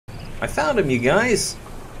I found him, you guys.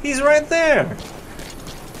 He's right there.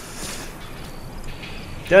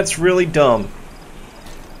 That's really dumb.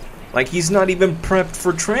 Like, he's not even prepped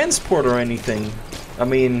for transport or anything. I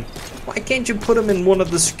mean, why can't you put him in one of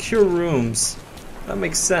the secure rooms? That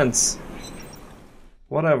makes sense.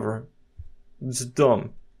 Whatever. It's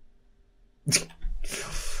dumb.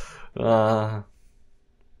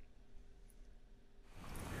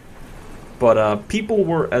 But people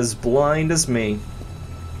were as blind as me.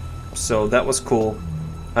 So that was cool.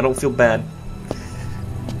 I don't feel bad.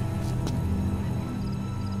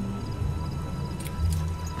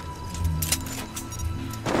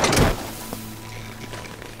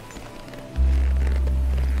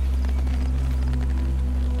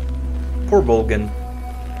 Poor Volgin.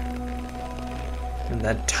 In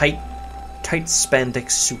that tight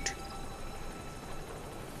spandex suit.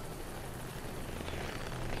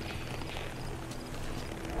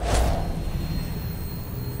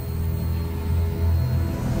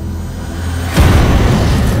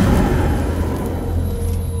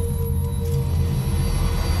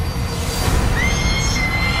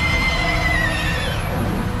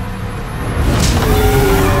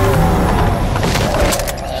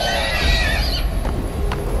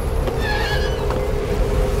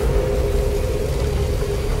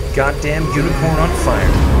 Goddamn unicorn on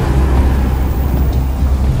fire.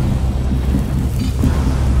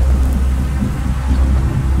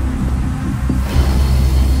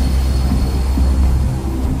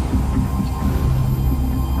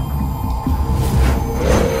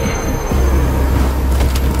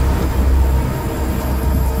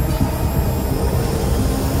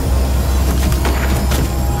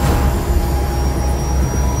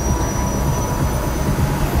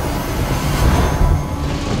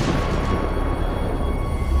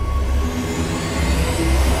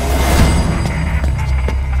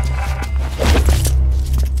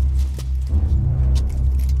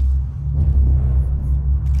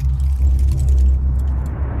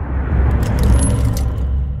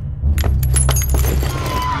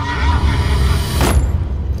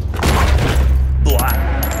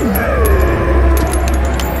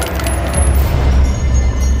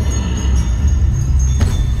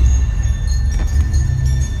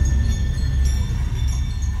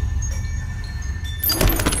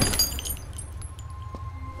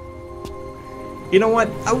 You know what?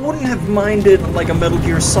 I wouldn't have minded like a Metal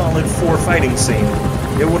Gear Solid 4 fighting scene.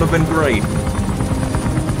 It would have been great.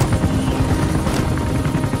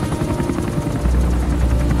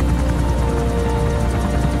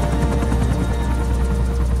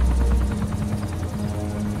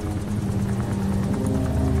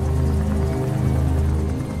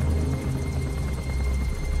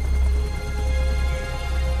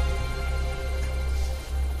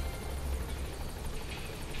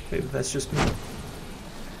 Maybe that's just me.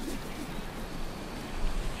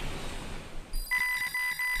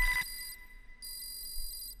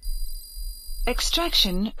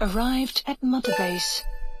 Extraction arrived at Mother Base.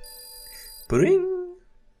 Bring.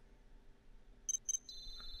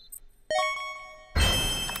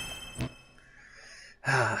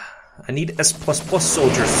 I need S++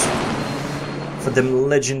 soldiers for them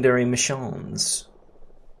legendary missions.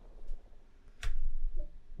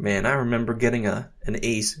 Man, I remember getting an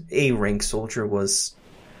A rank soldier was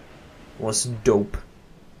dope.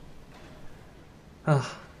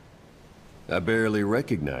 I barely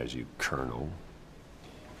recognize you, Colonel.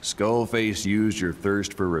 Skullface used your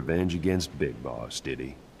thirst for revenge against Big Boss, did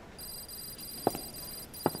he?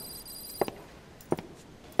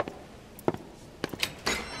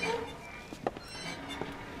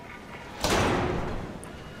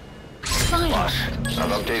 Boss, I've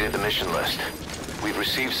updated the mission list. We've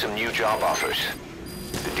received some new job offers.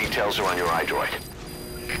 The details are on your iDroid.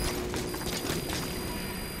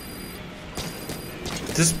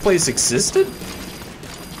 This place existed?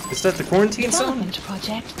 Is that the quarantine zone? Development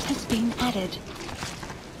project has been added.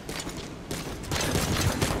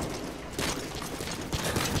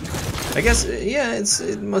 I guess, yeah,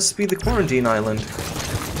 it must be the quarantine island.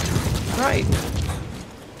 Right.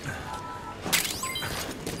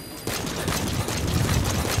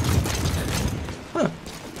 Huh.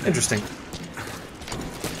 Interesting.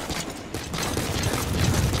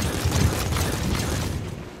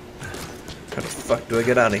 How the fuck do I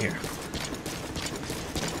get out of here?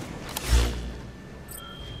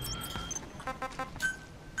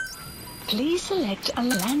 Please select a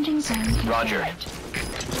landing zone. Roger.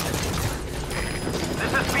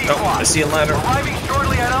 This is B Oh, I see a ladder. Arriving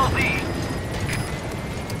shortly at LZ.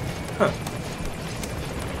 Huh.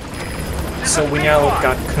 So we now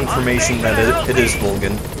got confirmation that it is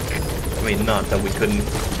Volgin. I mean, not that we couldn't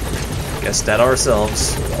guess that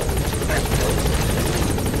ourselves.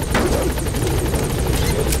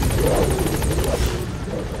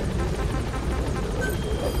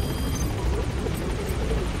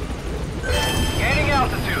 Gaining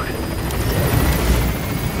altitude.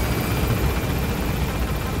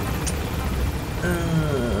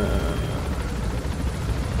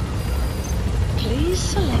 Please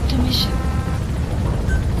select a mission.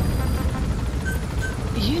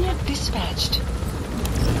 Unit dispatched.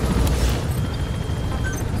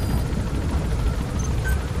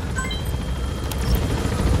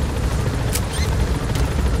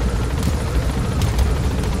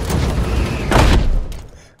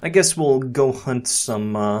 I guess we'll go hunt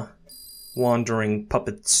some wandering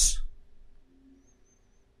puppets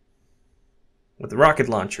with rocket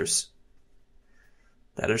launchers.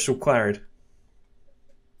 That is required.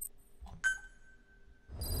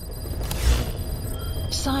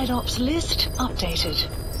 Side ops list updated.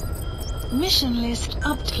 Mission list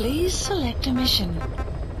up. Please select a mission.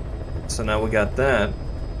 So now we got that.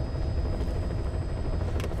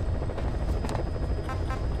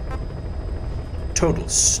 Total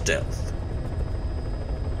stealth.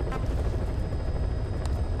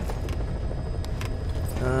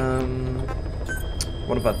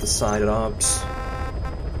 What about the side ops?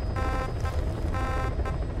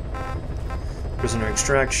 Prisoner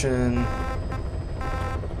extraction.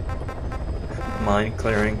 Mine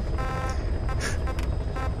clearing.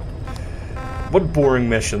 What boring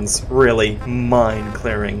missions, really? Mine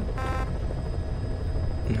clearing.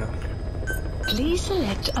 No. Please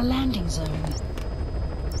select a landing zone.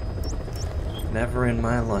 Never in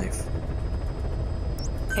my life.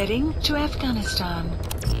 Heading to Afghanistan.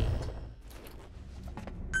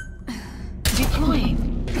 Deploying.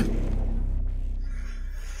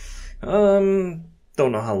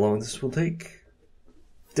 Don't know how long this will take.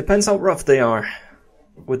 Depends how rough they are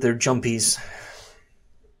with their jumpies.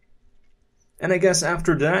 And I guess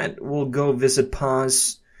after that, we'll go visit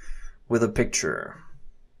Paz with a picture.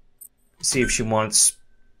 See if she wants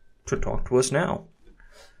to talk to us now.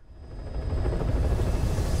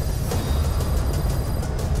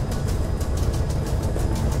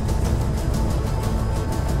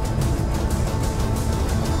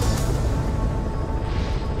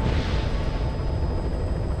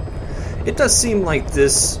 It does seem like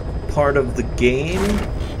this part of the game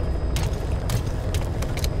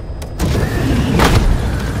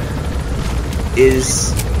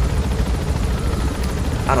is,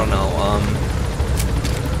 I don't know,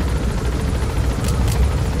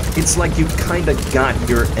 it's like you kinda got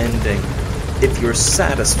your ending if you're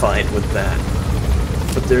satisfied with that,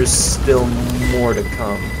 but there's still more to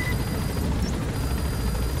come.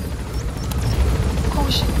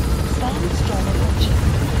 Caution. Sandstorm approaching.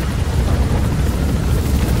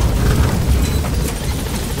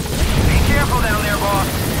 Be careful down there, boss.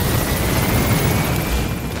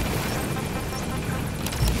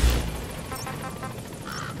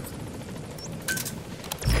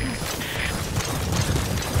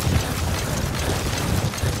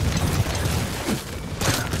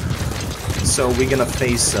 So we gonna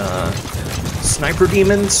face sniper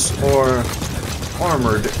demons or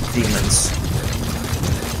armored demons?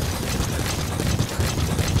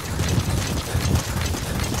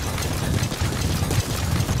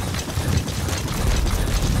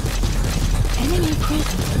 Enemy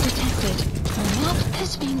presence detected. The map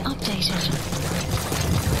has been updated.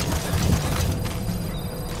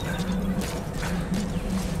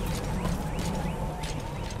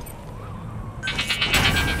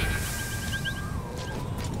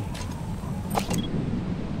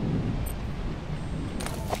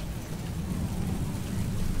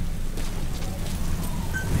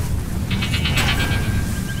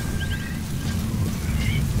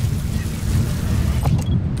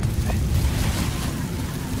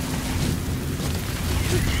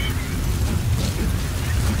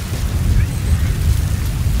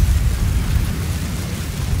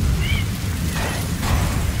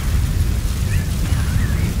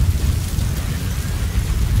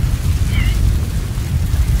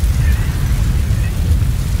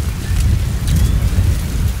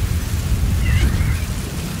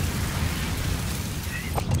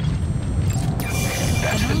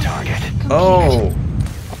 That's the target. Oh!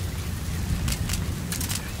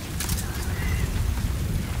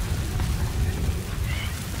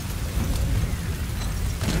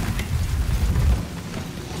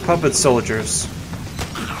 Puppet soldiers.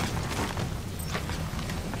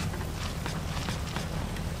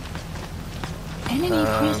 Enemy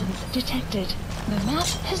presence detected. The map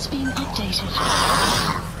has been updated.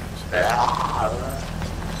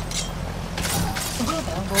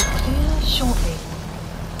 Weather will clear shortly.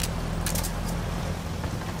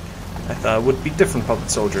 I thought it would be different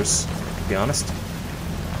puppet soldiers, to be honest.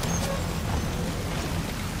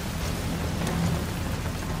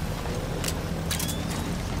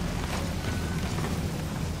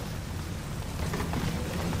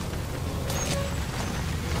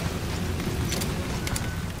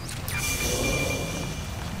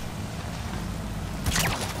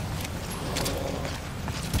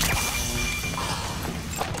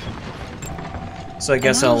 So I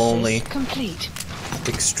guess I'll only complete.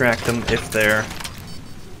 extract them if they're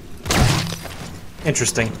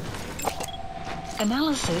interesting.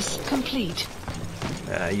 Analysis complete.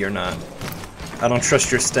 You're not. I don't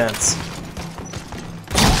trust your stats.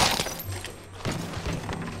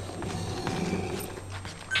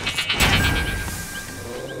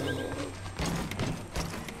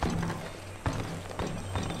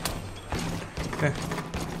 Okay.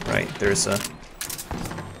 Right, there's a...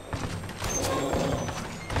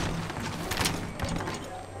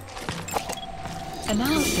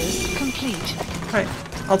 Analysis complete. Right,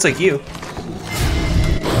 I'll take you.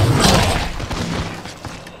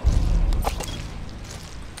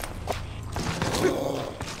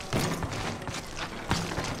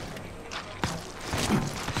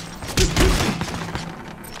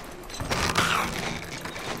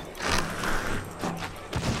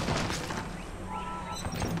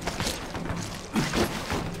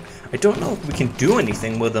 I don't know if we can do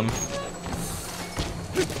anything with them.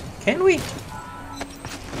 Can we?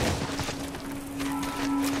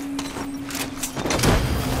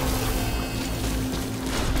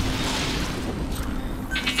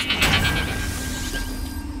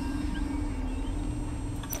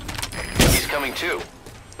 He's coming too.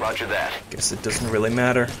 Roger that. Guess it doesn't really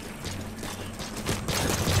matter.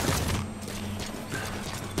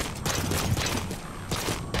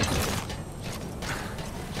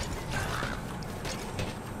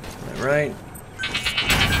 Right.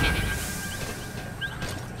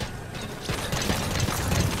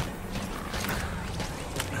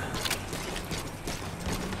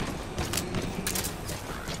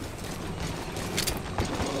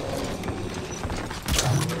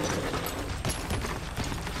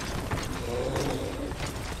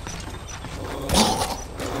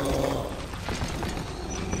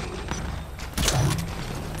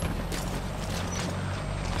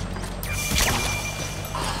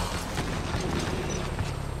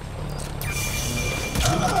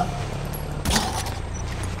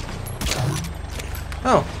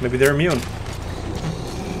 Oh, maybe they're immune.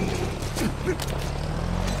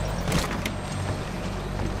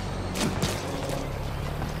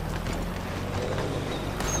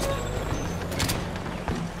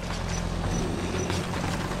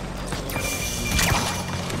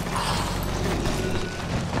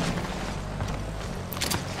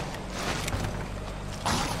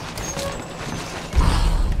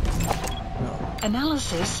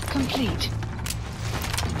 Analysis complete.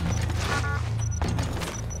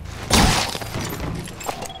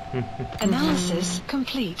 Analysis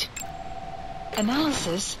complete.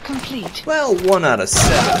 Analysis complete. Well, 1 out of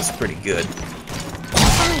 7 is pretty good.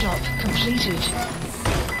 Side op completed.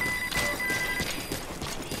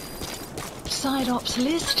 Side ops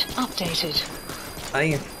list updated.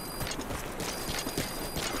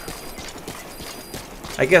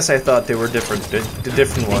 I guess I thought they were different, the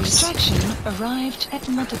different ones. Extraction arrived at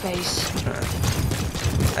Mother Base.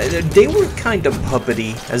 They were kind of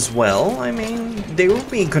puppety as well. I mean, they were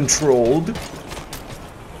being controlled.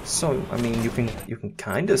 So, I mean, you can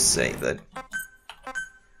kind of say that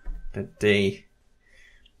they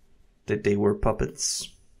were puppets.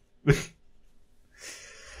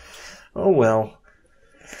 Oh well.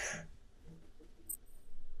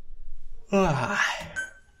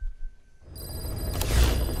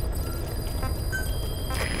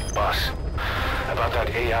 Boss, about that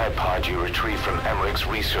AI pod you retrieved from Emmerich's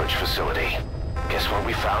research facility. Guess what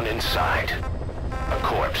we found inside? A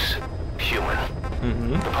corpse. Human.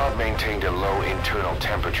 The pod maintained a low internal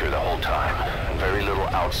temperature the whole time, and very little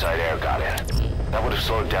outside air got in. That would have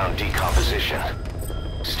slowed down decomposition.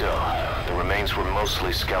 Still, the remains were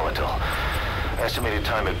mostly skeletal. Estimated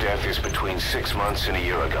time of death is between 6 months and a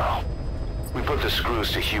year ago. We put the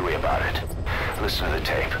screws to Huey about it. Listen to the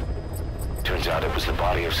tape. Turns out it was the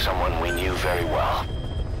body of someone we knew very well.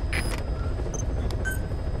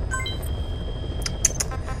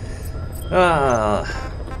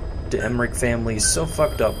 The Emmerich family is so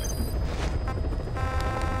fucked up.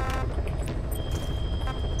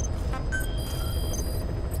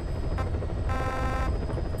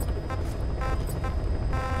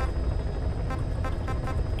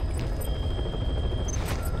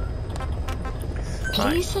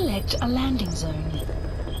 Please select a landing zone.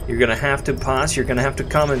 You're gonna have to pause. You're gonna have to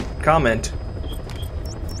comment.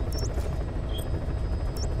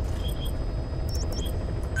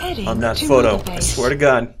 Heading On that to photo. Mother I Base. swear to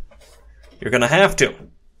God. You're gonna have to.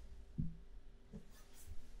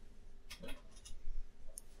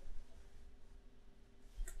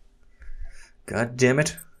 God damn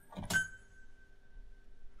it.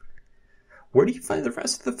 Where do you find the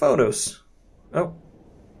rest of the photos? Oh.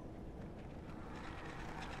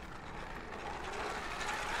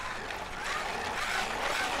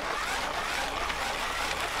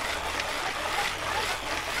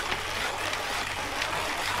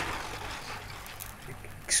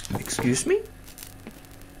 Excuse me?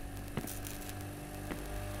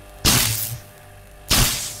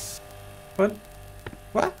 What?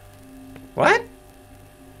 What? What?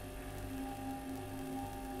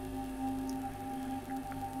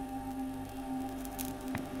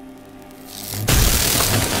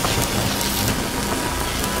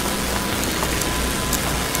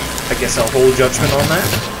 I guess I'll hold judgment on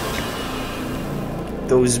that.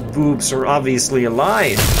 Those boobs are obviously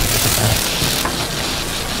alive.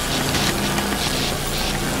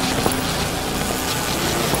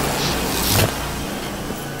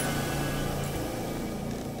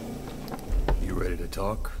 You ready to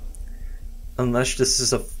talk? Unless this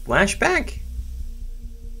is a flashback.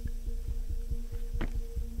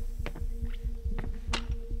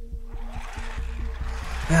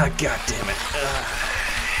 Ah, God damn it.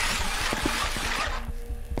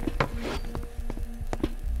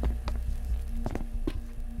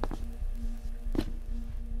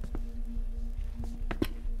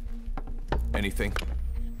 Anything?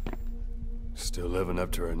 Still living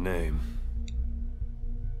up to her name.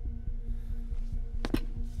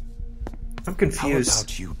 I'm How confused.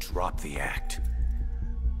 about you drop the act?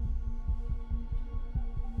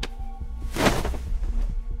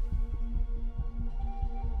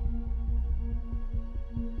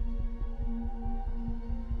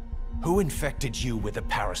 Who infected you with a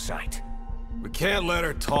parasite? We can't let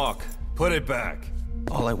her talk. Put it back.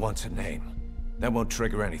 All I want's a name. That won't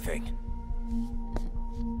trigger anything.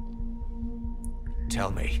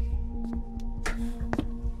 Tell me.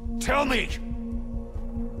 Tell me!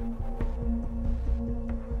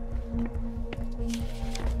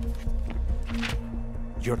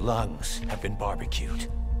 Your lungs have been barbecued.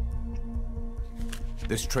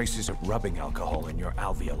 There's traces of rubbing alcohol in your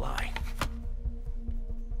alveoli.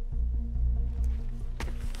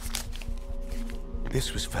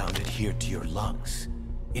 This was found adhered to your lungs,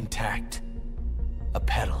 intact. A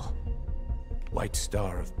petal. White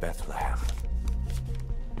Star of Bethlehem.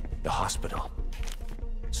 The hospital.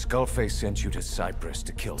 Skullface sent you to Cyprus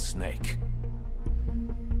to kill Snake.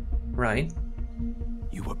 Right.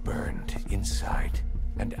 You were burned inside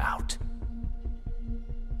and out.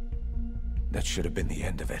 That should have been the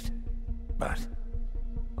end of it. But,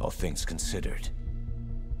 all things considered,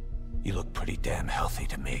 you look pretty damn healthy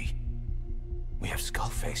to me. We have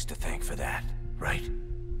Skullface to thank for that, right?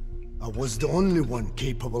 I was the only one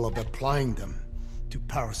capable of applying them to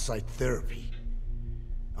parasite therapy.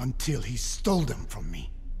 Until he stole them from me.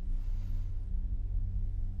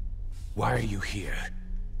 Why are you here?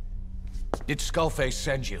 Did Skullface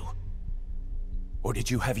send you? Or did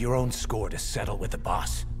you have your own score to settle with the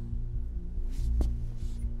boss?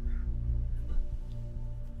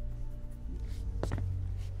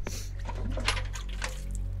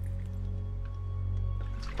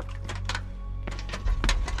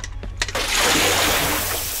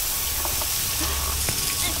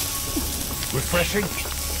 Refreshing?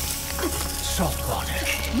 Salt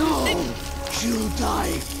water. No! She'll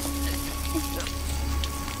die!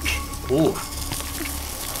 Ooh.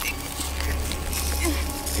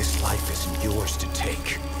 His life isn't yours to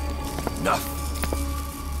take. Enough.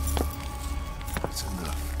 That's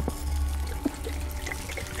enough.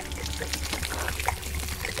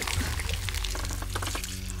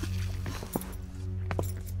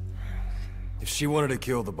 If she wanted to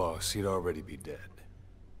kill the boss, he'd already be dead.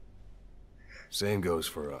 Same goes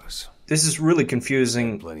for us. This is really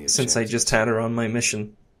confusing Plenty of since I chances. just had her on my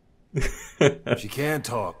mission. She can't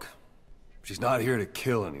talk. She's not here to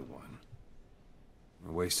kill anyone.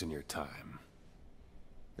 You're wasting your time.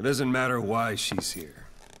 It doesn't matter why she's here.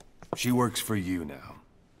 She works for you now.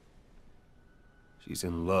 She's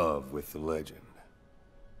in love with the legend.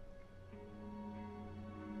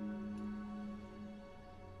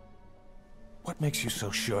 What makes you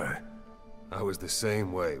so sure? I was the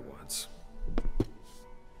same way once.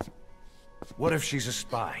 What if she's a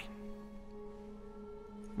spy?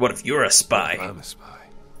 What if you're a spy? I'm a spy.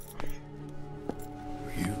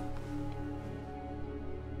 Are you?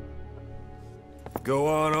 Go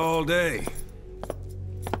on all day.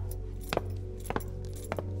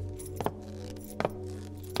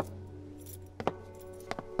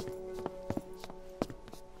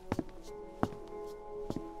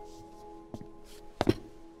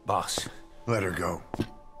 Boss, Let her go.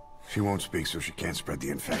 She won't speak, so she can't spread the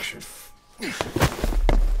infection.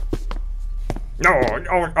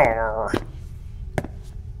 No.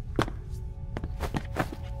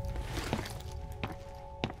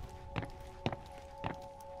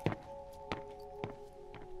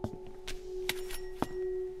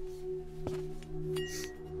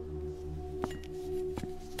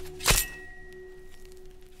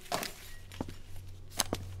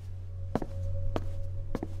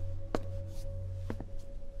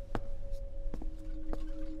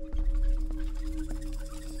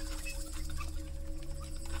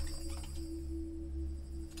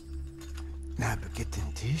 Na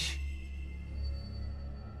begitten Tisch.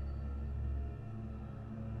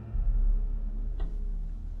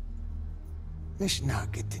 Nicht na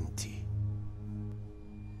gitten Tee.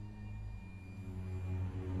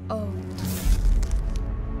 Oh.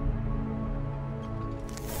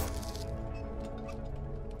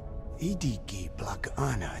 Idiki plak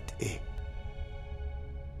anat e.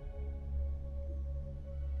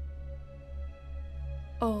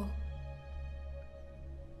 Oh.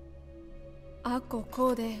 Ako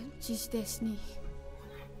kode dziś desni.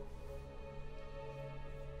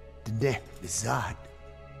 Dne bizad.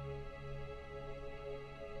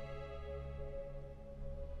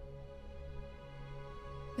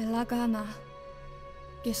 Belagana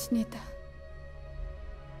gesnita.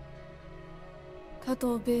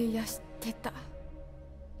 Tatobe yasteta.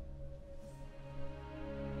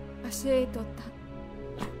 Aseitota.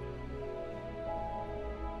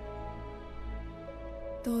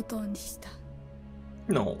 Dodoにした.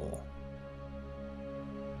 No.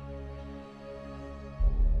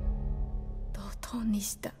 Dodoに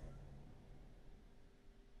した.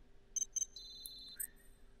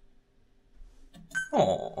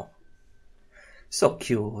 Oh, so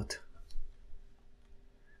cute.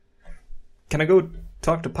 Can I go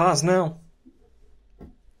talk to Paz now?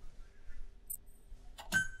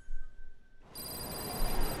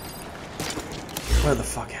 Where the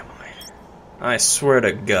fuck am I? I swear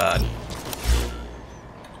to God.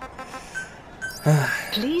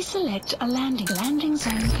 Please select a landing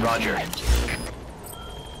zone. Roger.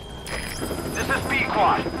 confirmed. This is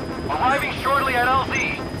B-Quad. Arriving shortly at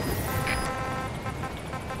LZ.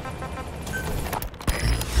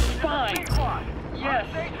 Fine. Yes,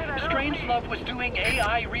 Strangelove was doing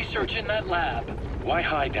AI research in that lab. Why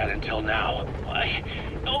hide that until now?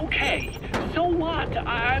 Okay, so what?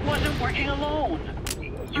 I wasn't working alone.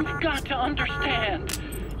 You've got to understand.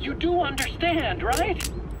 You do understand, right?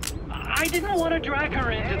 I didn't want to drag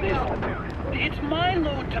her into this. It's my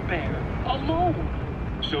load to bear,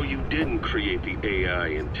 alone. So you didn't create the AI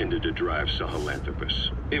intended to drive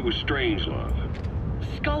Sahelanthropus. It was Strangelove.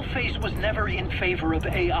 Skullface was never in favor of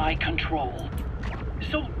AI control.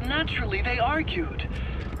 So naturally they argued.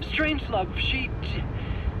 Strangelove, she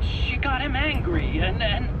got him angry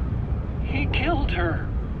and he killed her.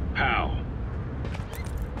 How?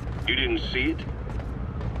 You didn't see it?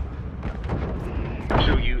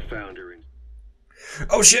 So you found her in...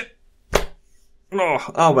 Oh shit!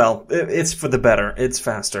 Oh well, it's for the better. It's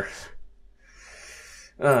faster.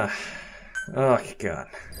 Oh God.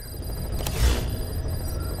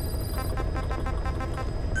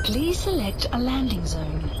 Please select a landing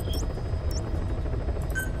zone.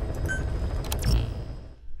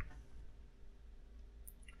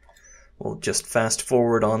 We'll just fast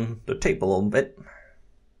forward on the tape a little bit.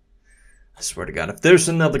 I swear to God, if there's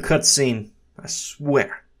another cutscene, I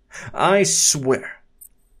swear.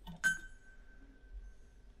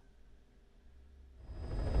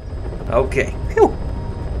 Okay. Phew.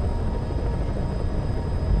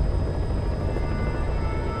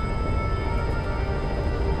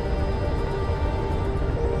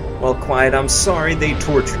 Well, Quiet, I'm sorry they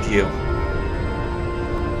tortured you.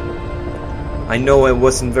 I know I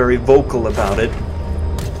wasn't very vocal about it,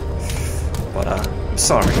 but I'm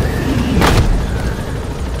sorry.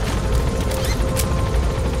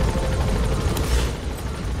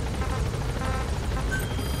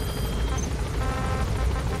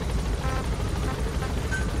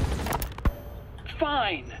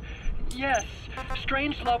 Fine. Yes,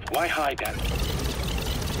 Strangelove. Why hide that?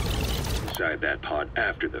 Inside that pod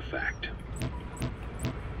after the fact.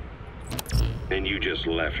 And you just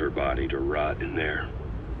left her body to rot in there.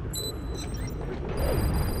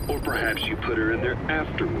 Or perhaps you put her in there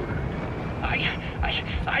afterward.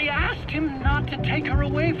 I asked him not to take her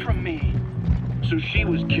away from me. So she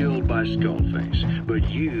was killed by Skullface, but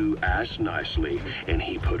you asked nicely, and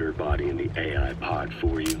he put her body in the AI pod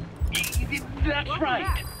for you? That's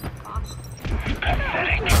right.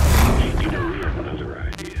 Pathetic. You know, we have another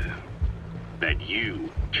idea. That you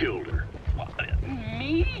killed her.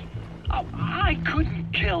 Me? Oh, I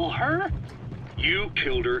couldn't kill her. You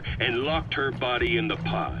killed her and locked her body in the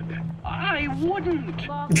pod. I wouldn't.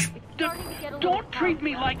 Don't treat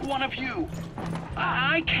me like one of you.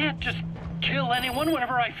 I can't just kill anyone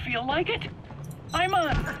whenever I feel like it. I'm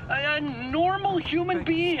a normal human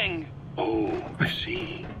being. Oh, I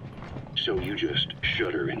see. So you just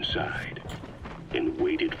shut her inside and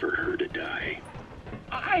waited for her to die.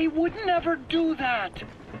 I would never do that.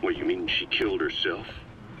 What, you mean she killed herself?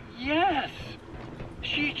 Yes.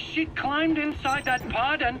 She climbed inside that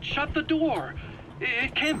pod and shut the door.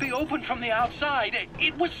 It can't be opened from the outside.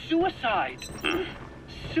 It was suicide.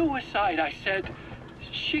 Suicide, I said.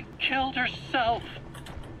 She killed herself.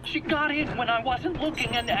 She got in when I wasn't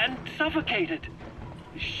looking and suffocated.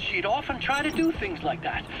 She'd often try to do things like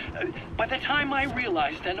that. By the time I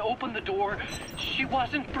realized and opened the door, she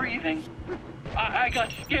wasn't breathing. I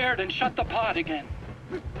got scared and shut the pod again.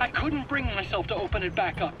 I couldn't bring myself to open it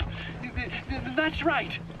back up. That's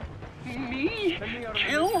right. Me?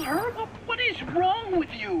 Kill her? What is wrong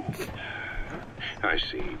with you? I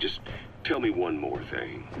see. Just tell me one more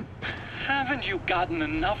thing. Haven't you gotten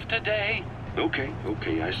enough today? Okay,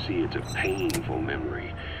 I see it's a painful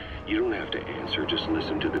memory. You don't have to answer, just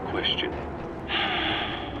listen to the question.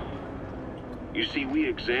 You see, we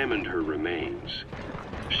examined her remains.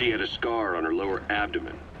 She had a scar on her lower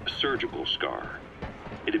abdomen, a surgical scar.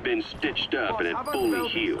 It had been stitched up and had fully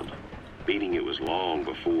healed, meaning it was long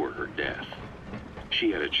before her death.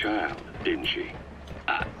 She had a child, didn't she?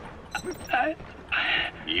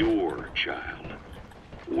 Your child.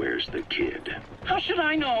 Where's the kid? How should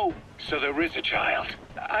I know? So there is a child.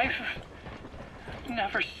 I've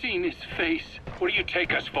never seen his face. What do you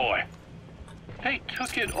take us for? They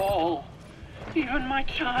took it all. Even my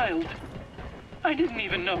child. I didn't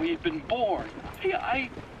even know he'd been born. I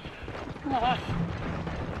lost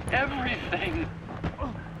everything.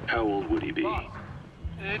 How old would he be?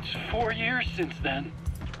 It's 4 years since then.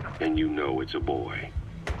 And you know it's a boy.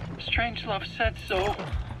 Strangelove said so.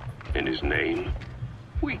 And his name?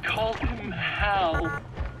 We called him Hal,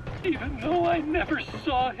 even though I never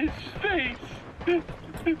saw his face.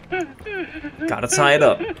 Gotta tie it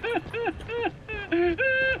up.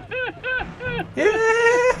 Yeah.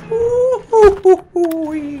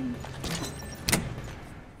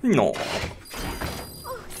 No.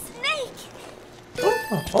 Oh, Snake!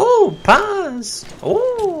 Oh, Paz!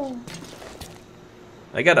 Oh!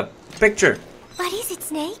 I got a picture. What is it,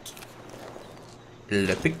 Snake?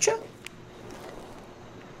 The picture?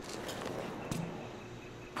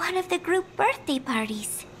 One of the group birthday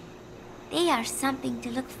parties. They are something to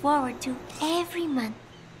look forward to every month.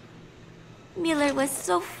 Miller was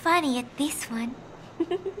so funny at this one.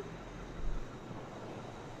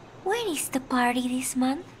 When is the party this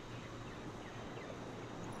month?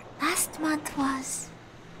 Last month was...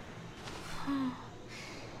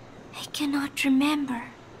 I cannot remember.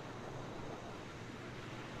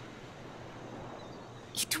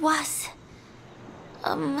 It was...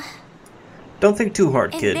 Don't think too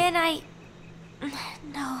hard, kid. And then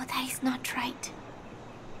No, that is not right.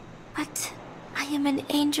 But I am an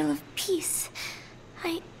angel of peace.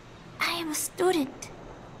 I am a student.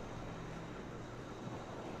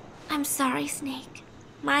 I'm sorry, Snake.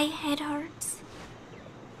 My head hurts.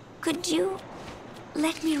 Could you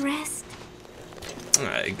let me rest?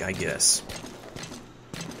 I guess.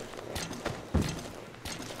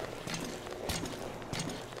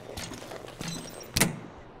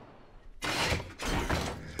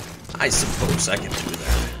 I suppose I can do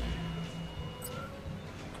that.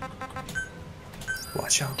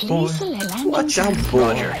 Watch out, boy. Watch out,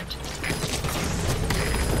 boy.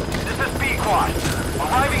 This is B-Quad.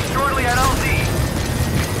 Arriving shortly at LZ.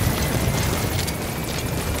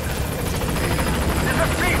 This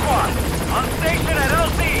is B-Quad. On station at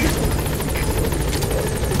LZ.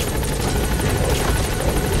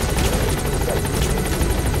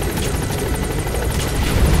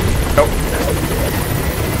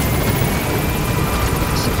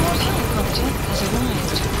 Support helicopter has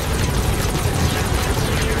arrived.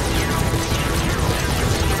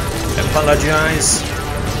 Apologize.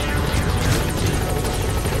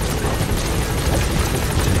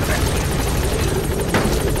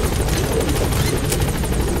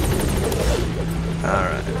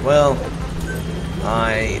 Alright, well,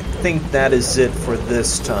 I think that is it for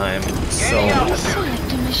this time, so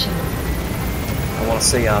Select a mission. I want to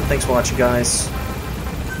say thanks for watching, guys,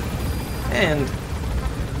 and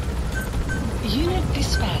Unit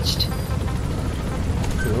dispatched.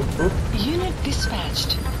 Unit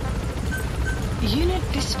dispatched. Unit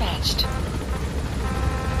dispatched.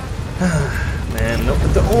 Man,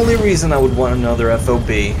 the only reason I would want another FOB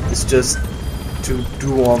is just to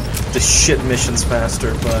do all the shit missions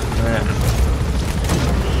faster, but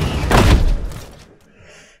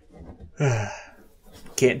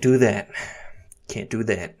can't do that. Can't do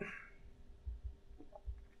that.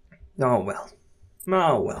 Oh well.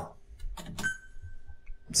 Oh well.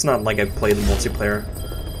 It's not like I play the multiplayer,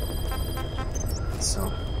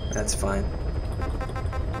 so that's fine.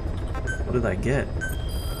 What did I get?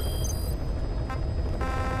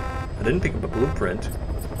 I didn't pick up a blueprint.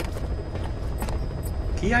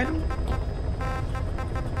 Key item?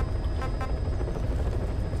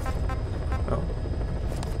 Oh.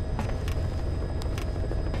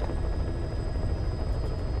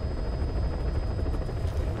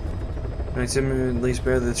 Nice at least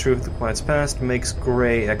bear the truth of the Quiet's past makes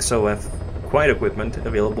Gray XOF Quiet equipment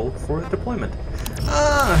available for deployment.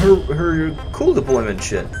 Ah, her cool deployment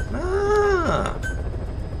shit. Ah.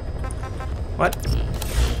 What?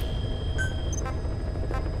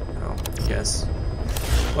 Oh, yes.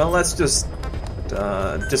 Well, let's just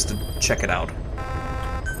to check it out.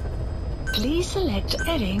 Please select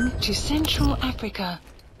heading to Central Africa.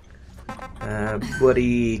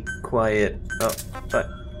 Buddy, quiet. Oh,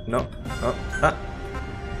 no. Oh, ah.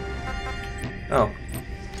 Oh.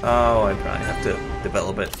 Oh, I probably have to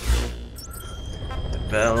develop it.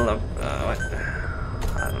 Develop.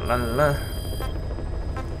 La la.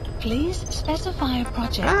 Please specify a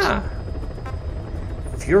project. Ah.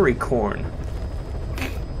 Fury Corn.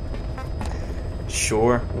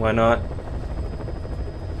 Sure, why not?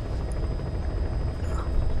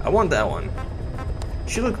 I want that one.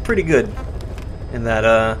 She looked pretty good in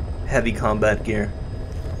that heavy combat gear.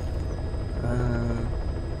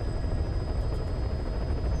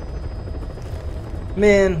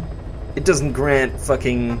 Man, it doesn't grant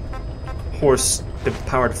fucking horse the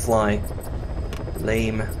power to fly.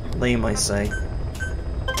 Lame. Lame, I say.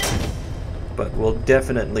 But we'll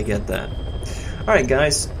definitely get that. Alright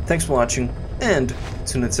guys, thanks for watching, and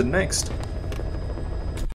tune in to the next.